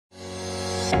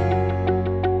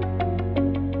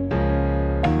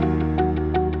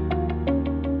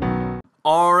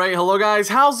Alright, hello guys,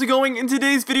 how's it going? In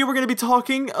today's video, we're going to be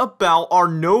talking about our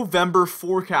November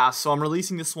forecast. So I'm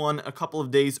releasing this one a couple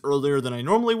of days earlier than I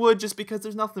normally would, just because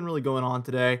there's nothing really going on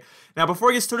today. Now,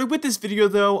 before I get started with this video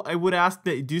though, I would ask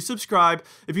that you do subscribe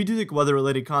if you do like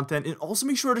weather-related content, and also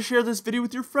make sure to share this video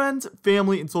with your friends,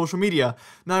 family, and social media.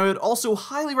 Now, I would also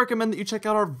highly recommend that you check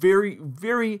out our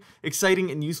very exciting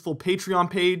and useful Patreon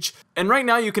page. And right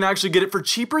now, you can actually get it for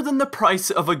cheaper than the price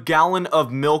of a gallon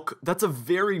of milk. That's a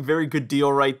very good deal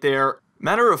right there.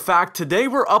 Matter of fact, today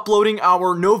we're uploading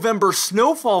our November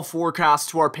snowfall forecast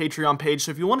to our Patreon page, so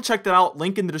if you want to check that out,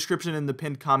 link in the description and the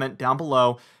pinned comment down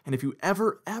below. And if you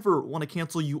ever want to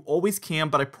cancel, you always can,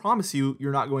 but I promise you,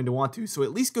 you're not going to want to, so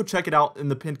at least go check it out in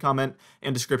the pinned comment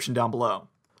and description down below.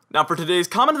 Now for today's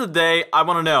comment of the day, I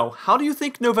want to know, how do you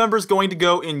think November is going to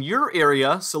go in your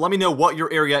area? So let me know what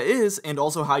your area is and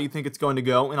also how you think it's going to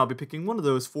go, and I'll be picking one of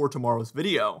those for tomorrow's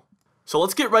video. So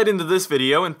let's get right into this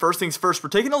video, and first things first, we're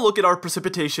taking a look at our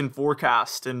precipitation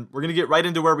forecast, and we're going to get right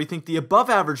into where we think the above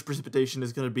average precipitation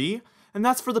is going to be, and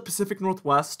that's for the Pacific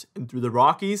Northwest and through the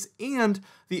Rockies and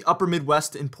the upper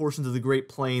Midwest and portions of the Great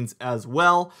Plains as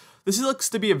well. This looks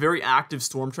to be a very active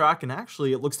storm track, and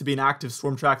actually it looks to be an active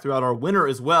storm track throughout our winter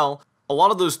as well. A lot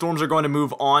of those storms are going to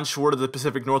move onshore to the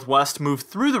Pacific Northwest, move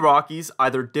through the Rockies,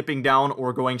 either dipping down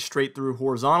or going straight through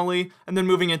horizontally, and then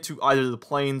moving into either the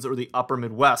plains or the upper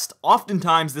Midwest.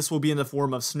 Oftentimes, this will be in the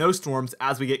form of snowstorms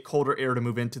as we get colder air to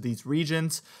move into these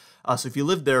regions. So if you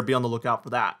live there, be on the lookout for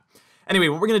that. Anyway,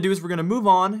 what we're going to do is we're going to move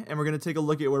on, and we're going to take a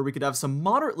look at where we could have some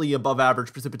moderately above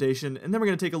average precipitation, and then we're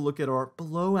going to take a look at our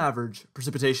below average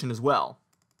precipitation as well.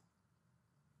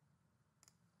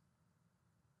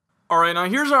 Alright, now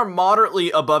here's our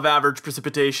moderately above average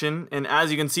precipitation, and as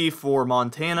you can see for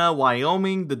Montana,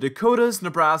 Wyoming, the Dakotas,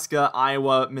 Nebraska,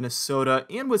 Iowa, Minnesota,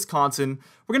 and Wisconsin,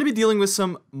 we're going to be dealing with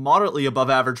some moderately above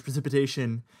average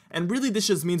precipitation, and really this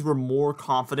just means we're more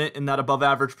confident in that above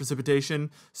average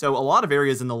precipitation. So a lot of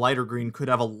areas in the lighter green could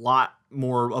have a lot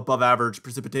more above average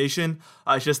precipitation.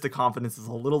 It's just the confidence is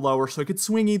a little lower, so it could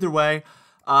swing either way.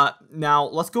 Now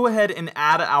let's go ahead and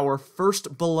add our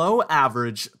first below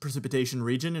average precipitation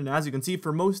region, and as you can see,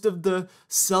 for most of the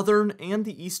southern and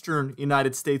the eastern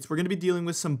United States, we're going to be dealing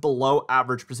with some below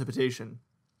average precipitation.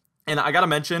 And I gotta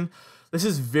mention, this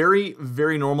is very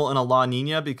normal in a La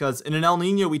Nina, because in an El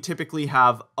Nino we typically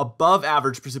have above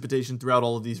average precipitation throughout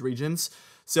all of these regions.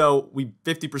 So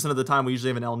 50% of the time we usually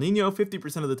have an El Nino,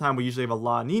 50% of the time we usually have a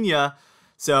La Nina.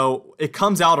 So it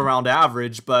comes out around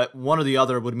average, but one or the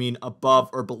other would mean above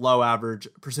or below average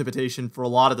precipitation for a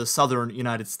lot of the southern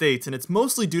United States. And it's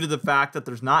mostly due to the fact that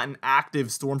there's not an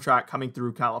active storm track coming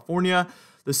through California,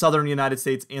 the southern United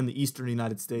States, and the eastern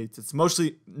United States. It's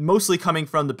mostly coming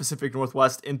from the Pacific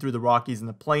Northwest in through the Rockies and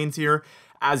the plains here,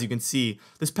 as you can see.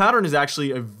 This pattern is actually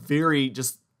a very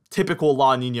just typical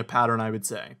La Nina pattern, I would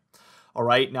say.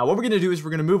 Alright, now what we're going to do is we're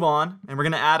going to move on, and we're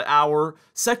going to add our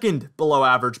second below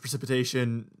average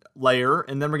precipitation layer,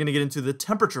 and then we're going to get into the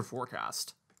temperature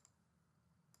forecast.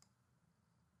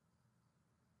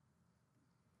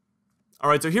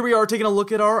 Alright, so here we are taking a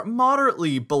look at our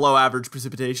moderately below average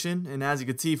precipitation, and as you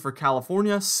can see for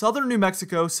California, southern New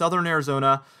Mexico, southern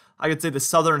Arizona, I could say the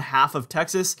southern half of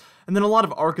Texas, and then a lot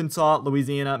of Arkansas,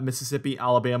 Louisiana, Mississippi,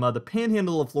 Alabama, the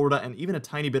panhandle of Florida, and even a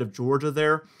tiny bit of Georgia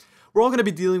there. We're all going to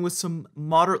be dealing with some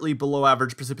moderately below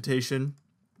average precipitation.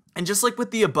 And just like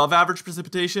with the above average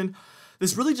precipitation,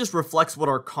 this really just reflects what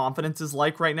our confidence is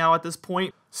like right now at this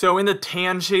point. So in the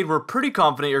tan shade, we're pretty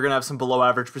confident you're going to have some below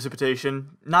average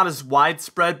precipitation. Not as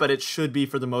widespread, but it should be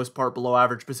for the most part below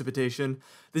average precipitation.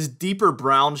 This deeper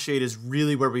brown shade is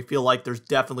really where we feel like there's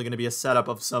definitely going to be a setup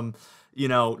of some,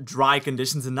 dry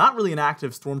conditions, and not really an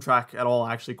active storm track at all.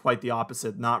 Actually, quite the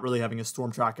opposite. Not really having a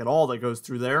storm track at all that goes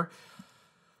through there.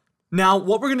 Now,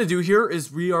 what we're going to do here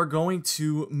is we are going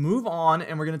to move on,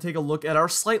 and we're going to take a look at our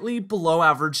slightly below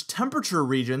average temperature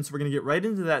region. So we're going to get right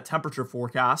into that temperature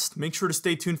forecast. Make sure to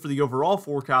stay tuned for the overall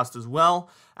forecast as well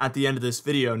at the end of this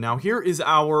video. Now, here is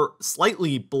our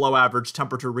slightly below average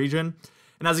temperature region.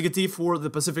 And as you can see, for the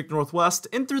Pacific Northwest,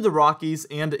 in through the Rockies,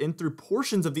 and in through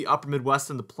portions of the upper Midwest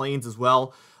and the plains as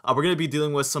well, we're going to be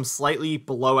dealing with some slightly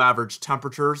below average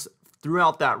temperatures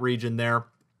throughout that region there.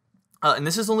 And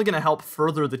this is only going to help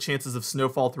further the chances of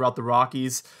snowfall throughout the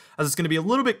Rockies, as it's going to be a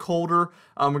little bit colder.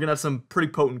 We're going to have some pretty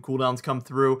potent cooldowns come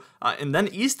through. And then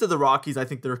east of the Rockies, I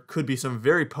think there could be some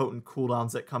very potent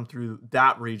cooldowns that come through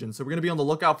that region. So we're going to be on the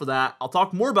lookout for that. I'll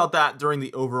talk more about that during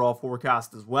the overall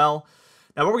forecast as well.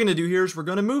 Now what we're going to do here is we're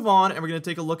going to move on, and we're going to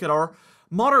take a look at our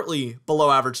moderately below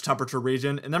average temperature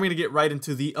region, and then we're going to get right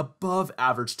into the above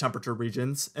average temperature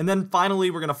regions. And then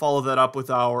finally, we're going to follow that up with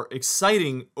our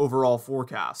exciting overall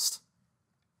forecast.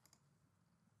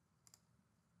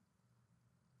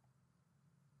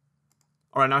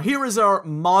 All right, now here is our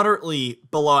moderately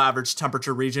below average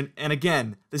temperature region. And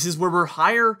again, this is where we're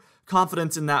higher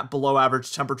confidence in that below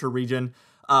average temperature region.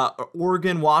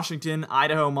 Oregon, Washington,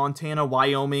 Idaho, Montana,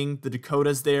 Wyoming, the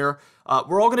Dakotas there.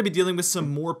 We're all going to be dealing with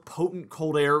some more potent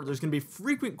cold air. There's going to be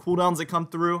frequent cooldowns that come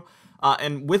through.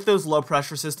 And with those low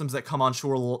pressure systems that come on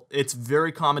shore, it's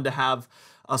very common to have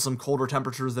some colder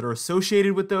temperatures that are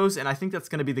associated with those, and I think that's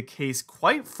going to be the case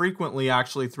quite frequently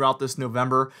actually throughout this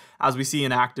November as we see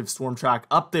an active storm track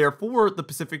up there for the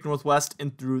Pacific Northwest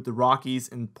and through the Rockies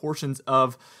and portions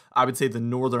of, I would say, the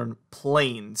northern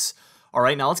plains. All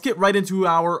right, now let's get right into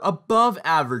our above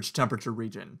average temperature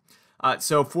region.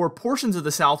 So for portions of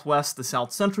the Southwest, the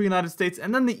South Central United States,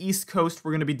 and then the East Coast,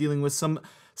 we're going to be dealing with some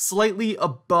slightly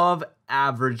above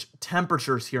average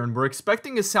temperatures here, and we're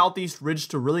expecting a southeast ridge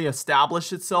to really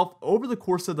establish itself over the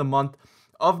course of the month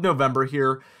of November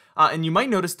here. And you might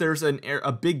notice there's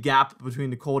a big gap between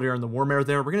the cold air and the warm air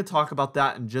there. We're going to talk about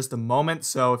that in just a moment.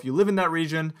 So if you live in that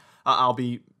region, I'll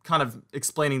be kind of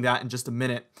explaining that in just a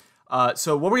minute.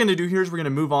 So what we're going to do here is we're going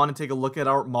to move on and take a look at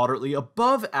our moderately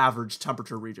above average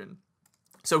temperature region.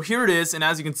 So here it is, and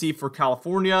as you can see for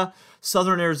California,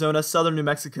 southern Arizona, southern New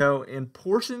Mexico, and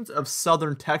portions of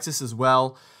southern Texas as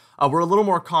well, we're a little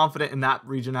more confident in that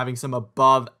region having some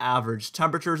above average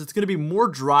temperatures. It's going to be more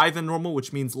dry than normal,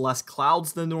 which means less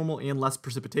clouds than normal and less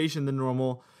precipitation than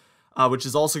normal, which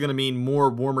is also going to mean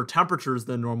more warmer temperatures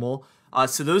than normal.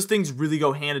 So those things really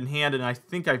go hand in hand, and I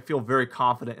think I feel very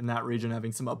confident in that region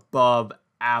having some above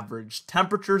average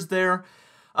temperatures there.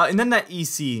 And then that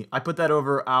EC, I put that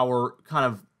over our kind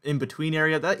of in-between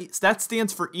area. That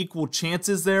stands for equal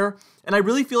chances there, and I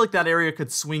really feel like that area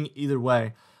could swing either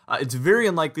way. It's very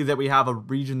unlikely that we have a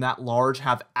region that large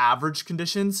have average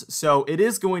conditions, so it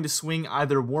is going to swing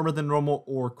either warmer than normal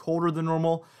or colder than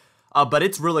normal, but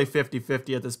it's really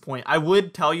 50-50 at this point. I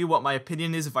would tell you what my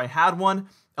opinion is if I had one,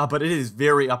 but it is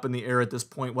very up in the air at this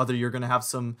point, whether you're going to have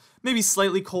some maybe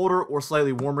slightly colder or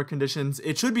slightly warmer conditions.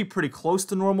 It should be pretty close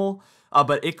to normal,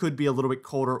 but it could be a little bit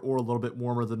colder or a little bit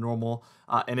warmer than normal.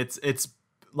 And it's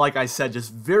like I said,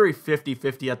 just very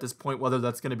 50-50 at this point, whether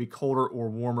that's going to be colder or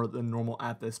warmer than normal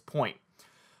at this point.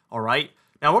 All right.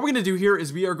 Now, what we're going to do here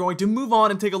is we are going to move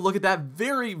on and take a look at that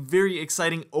very, very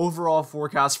exciting overall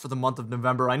forecast for the month of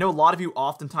November. I know a lot of you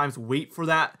oftentimes wait for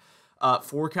that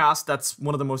forecast. That's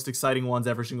one of the most exciting ones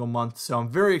every single month. So I'm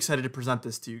very excited to present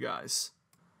this to you guys.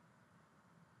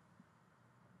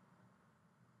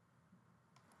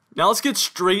 Now let's get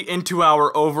straight into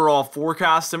our overall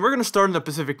forecast, and we're going to start in the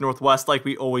Pacific Northwest like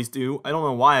we always do. I don't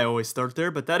know why I always start there,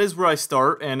 but that is where I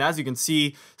start, and as you can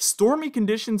see, stormy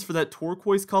conditions for that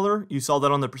turquoise color. You saw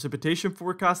that on the precipitation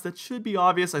forecast. That should be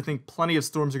obvious. I think plenty of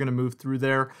storms are going to move through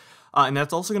there, and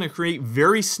that's also going to create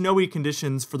very snowy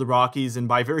conditions for the Rockies, and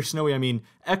by very snowy, I mean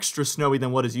extra snowy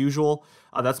than what is usual.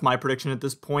 That's my prediction at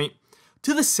this point.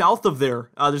 To the south of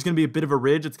there, there's going to be a bit of a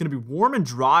ridge. It's going to be warm and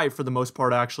dry for the most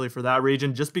part, actually, for that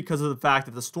region, just because of the fact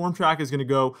that the storm track is going to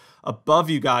go above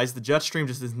you guys. The jet stream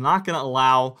just is not going to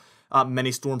allow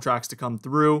many storm tracks to come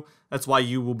through. That's why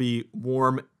you will be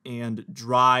warm and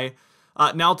dry.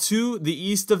 Now, to the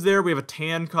east of there, we have a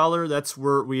tan color. That's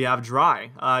where we have dry.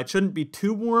 It shouldn't be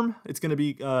too warm. It's going to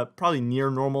be probably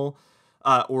near normal.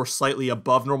 Or slightly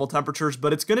above normal temperatures,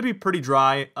 but it's going to be pretty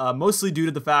dry, mostly due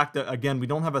to the fact that, again, we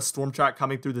don't have a storm track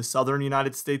coming through the southern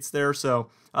United States there, so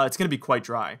it's going to be quite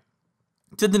dry.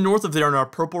 To the north of there in our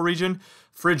purple region,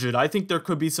 frigid. I think there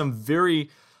could be some very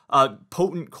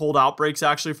potent cold outbreaks,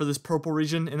 actually, for this purple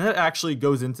region, and that actually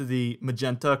goes into the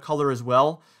magenta color as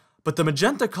well. But the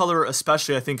magenta color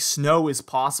especially, I think snow is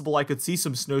possible. I could see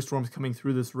some snowstorms coming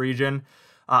through this region.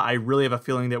 I really have a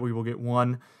feeling that we will get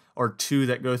one or two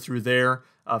that go through there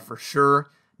for sure.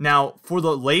 Now, for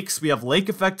the lakes, we have lake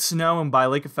effect snow, and by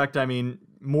lake effect, I mean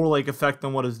more lake effect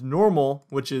than what is normal,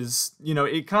 which is, you know,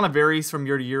 it kind of varies from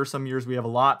year to year. Some years we have a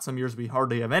lot, some years we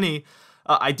hardly have any.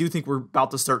 I do think we're about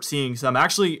to start seeing some.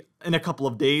 Actually, in a couple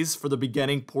of days for the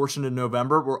beginning portion of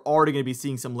November, we're already going to be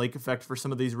seeing some lake effect for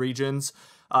some of these regions,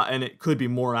 and it could be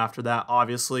more after that,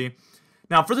 obviously.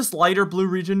 Now, for this lighter blue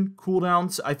region,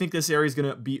 cooldowns, I think this area is going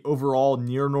to be overall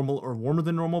near normal or warmer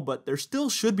than normal, but there still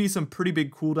should be some pretty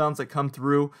big cooldowns that come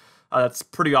through. That's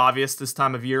pretty obvious this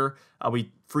time of year.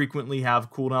 We frequently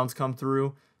have cooldowns come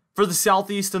through. For the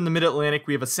southeast and the mid-Atlantic,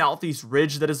 we have a southeast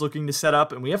ridge that is looking to set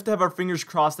up, and we have to have our fingers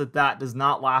crossed that that does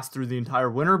not last through the entire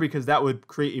winter, because that would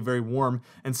create a very warm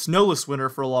and snowless winter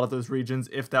for a lot of those regions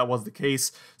if that was the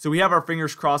case. So we have our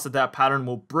fingers crossed that that pattern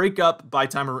will break up by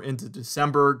the time we're into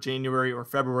December, January, or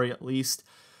February at least.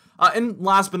 And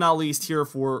last but not least here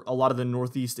for a lot of the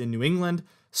Northeast and New England,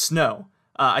 snow.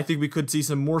 I think we could see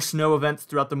some more snow events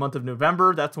throughout the month of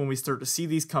November. That's when we start to see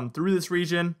these come through this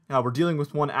region. We're dealing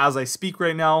with one as I speak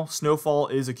right now. Snowfall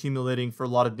is accumulating for a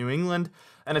lot of New England,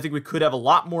 and I think we could have a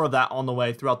lot more of that on the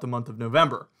way throughout the month of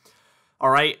November.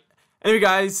 All right. Anyway,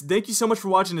 guys, thank you so much for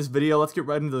watching this video. Let's get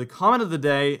right into the comment of the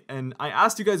day. And I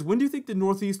asked you guys, when do you think the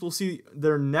Northeast will see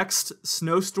their next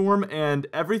snowstorm? And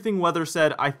everything weather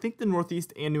said, I think the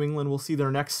Northeast and New England will see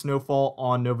their next snowfall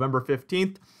on November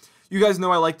 15th. You guys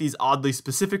know I like these oddly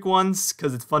specific ones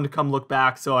because it's fun to come look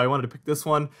back, so I wanted to pick this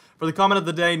one. For the comment of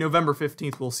the day, November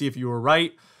 15th, we'll see if you were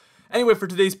right. Anyway, for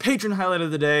today's patron highlight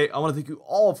of the day, I want to thank you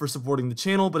all for supporting the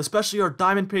channel, but especially our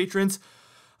diamond patrons,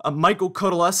 Michael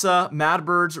Codalessa,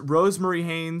 Madbirds, Rosemary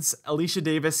Haynes, Alicia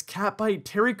Davis, Catbite,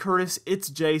 Terry Curtis, It's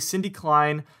Jay, Cindy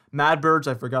Klein, Madbirds,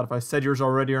 I forgot if I said yours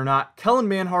already or not, Kellen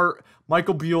Manhart,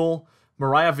 Michael Buell,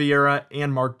 Mariah Vieira,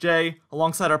 and Mark J,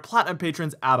 alongside our platinum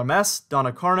patrons Adam S,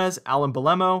 Donna Carnes, Alan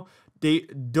Belemo,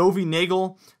 Dovie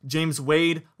Nagel, James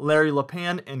Wade, Larry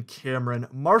LePan, and Cameron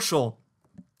Marshall.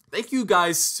 Thank you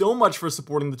guys so much for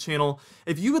supporting the channel.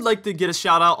 If you would like to get a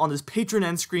shout out on this patron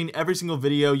end screen every single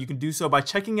video, you can do so by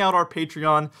checking out our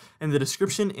Patreon in the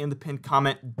description and the pinned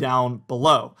comment down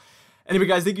below. Anyway,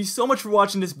 guys, thank you so much for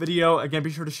watching this video. Again,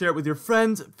 be sure to share it with your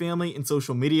friends, family, and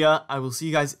social media. I will see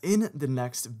you guys in the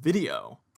next video.